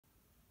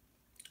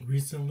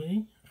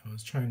Recently, I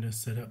was trying to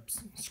set up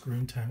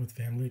screen time with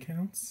family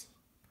accounts.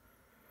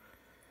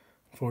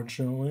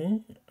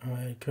 Fortunately,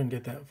 I couldn't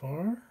get that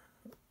far.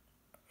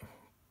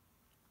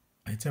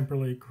 I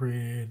temporarily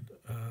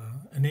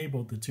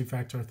enabled the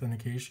two-factor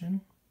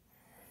authentication.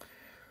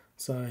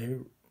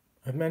 So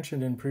I've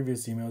mentioned in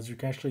previous emails, you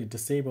can actually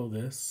disable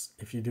this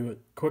if you do it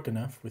quick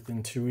enough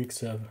within 2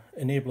 weeks of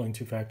enabling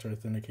two-factor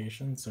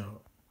authentication.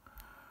 So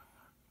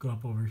go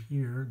up over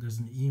here, there's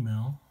an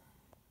email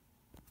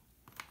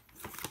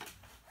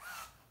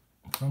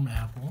from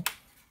Apple.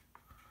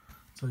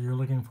 So you're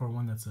looking for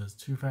one that says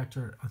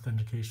two-factor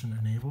authentication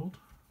enabled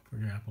for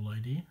your Apple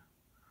ID.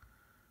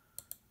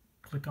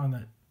 Click on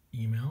that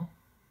email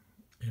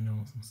and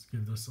it'll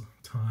give this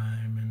a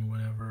time and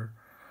whatever.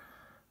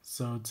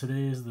 So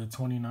today is the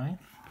 29th.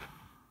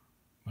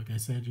 Like I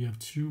said, you have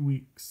 2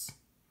 weeks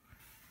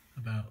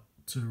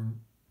to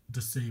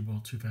disable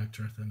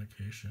two-factor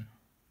authentication.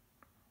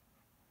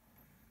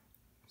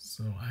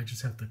 So I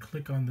just have to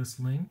click on this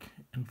link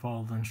and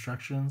follow the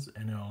instructions,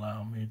 and it'll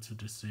allow me to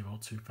disable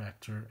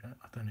two-factor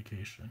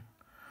authentication.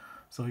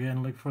 So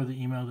again, look for the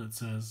email that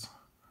says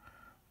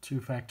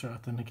two-factor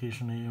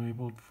authentication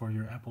enabled for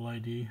your Apple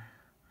ID,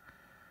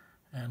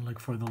 and look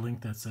for the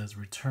link that says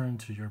return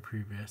to your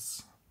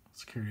previous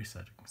security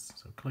settings.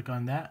 So click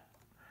on that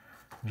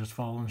and just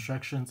follow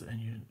instructions, and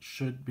you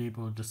should be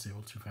able to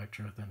disable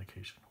two-factor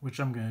authentication, which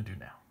I'm going to do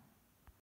now.